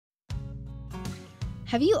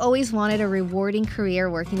Have you always wanted a rewarding career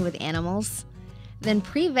working with animals? Then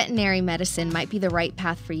pre-veterinary medicine might be the right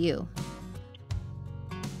path for you.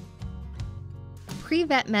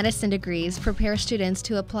 Pre-vet medicine degrees prepare students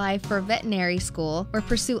to apply for veterinary school or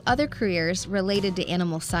pursue other careers related to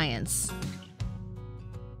animal science.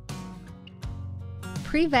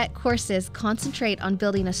 Pre-vet courses concentrate on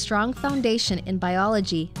building a strong foundation in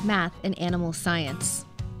biology, math, and animal science.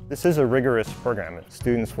 This is a rigorous program.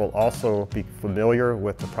 Students will also be familiar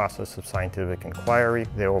with the process of scientific inquiry.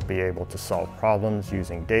 They will be able to solve problems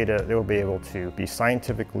using data. They will be able to be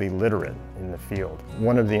scientifically literate in the field.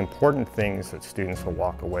 One of the important things that students will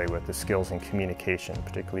walk away with is skills in communication,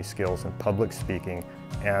 particularly skills in public speaking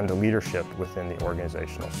and leadership within the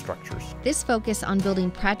organizational structures. This focus on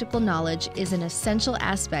building practical knowledge is an essential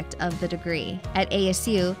aspect of the degree. At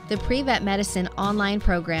ASU, the Pre-Vet Medicine online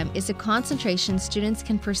program is a concentration students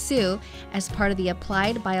can pursue as part of the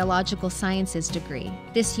Applied Biological Sciences degree.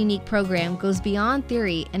 This unique program goes beyond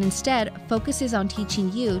theory and instead focuses on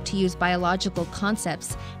teaching you to use biological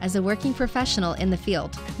concepts as a working professional in the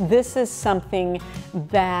field. This is something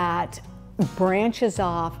that branches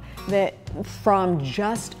off from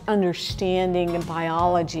just understanding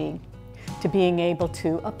biology to being able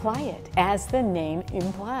to apply it, as the name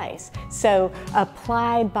implies. So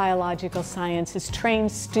applied biological sciences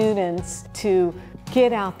trains students to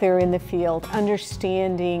get out there in the field,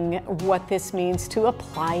 understanding what this means to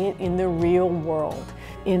apply it in the real world.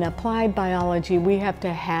 In applied biology, we have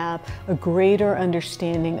to have a greater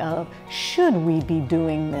understanding of, should we be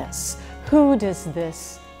doing this? Who does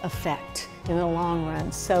this affect in the long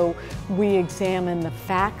run? So we examine the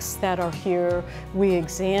facts that are here, we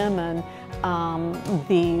examine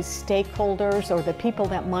the stakeholders or the people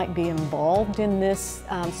that might be involved in this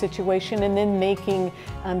situation, and then making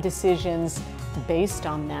decisions based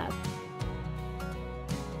on that.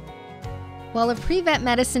 While a pre-vet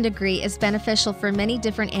medicine degree is beneficial for many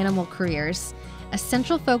different animal careers, a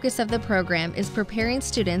central focus of the program is preparing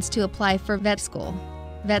students to apply for vet school.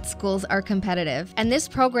 Vet schools are competitive, and this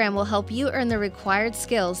program will help you earn the required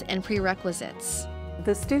skills and prerequisites.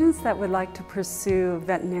 The students that would like to pursue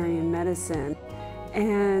veterinarian medicine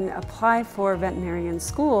and apply for veterinarian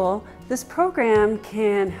school, this program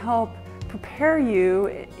can help prepare you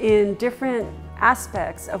in different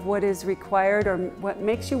aspects of what is required or what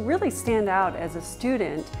makes you really stand out as a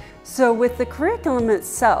student. So with the curriculum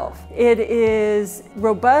itself, it is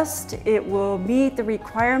robust, it will meet the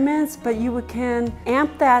requirements, but you can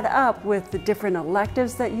amp that up with the different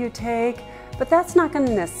electives that you take, but that's not going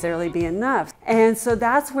to necessarily be enough. And so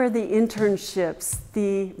that's where the internships,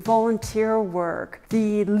 the volunteer work,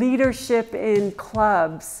 the leadership in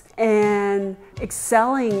clubs, and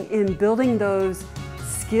excelling in building those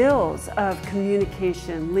skills of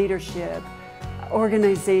communication, leadership,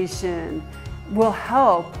 organization will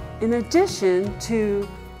help, in addition to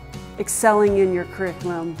excelling in your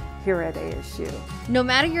curriculum here at ASU. No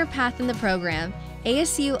matter your path in the program,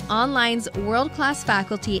 ASU Online's world-class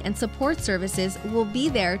faculty and support services will be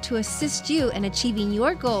there to assist you in achieving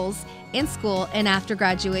your goals in school and after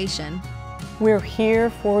graduation. We're here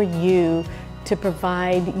for you to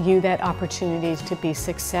provide you that opportunity to be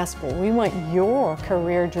successful. We want your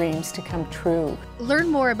career dreams to come true. Learn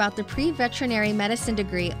more about the pre-veterinary medicine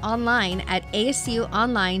degree online at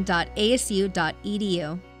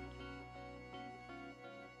asuonline.asu.edu.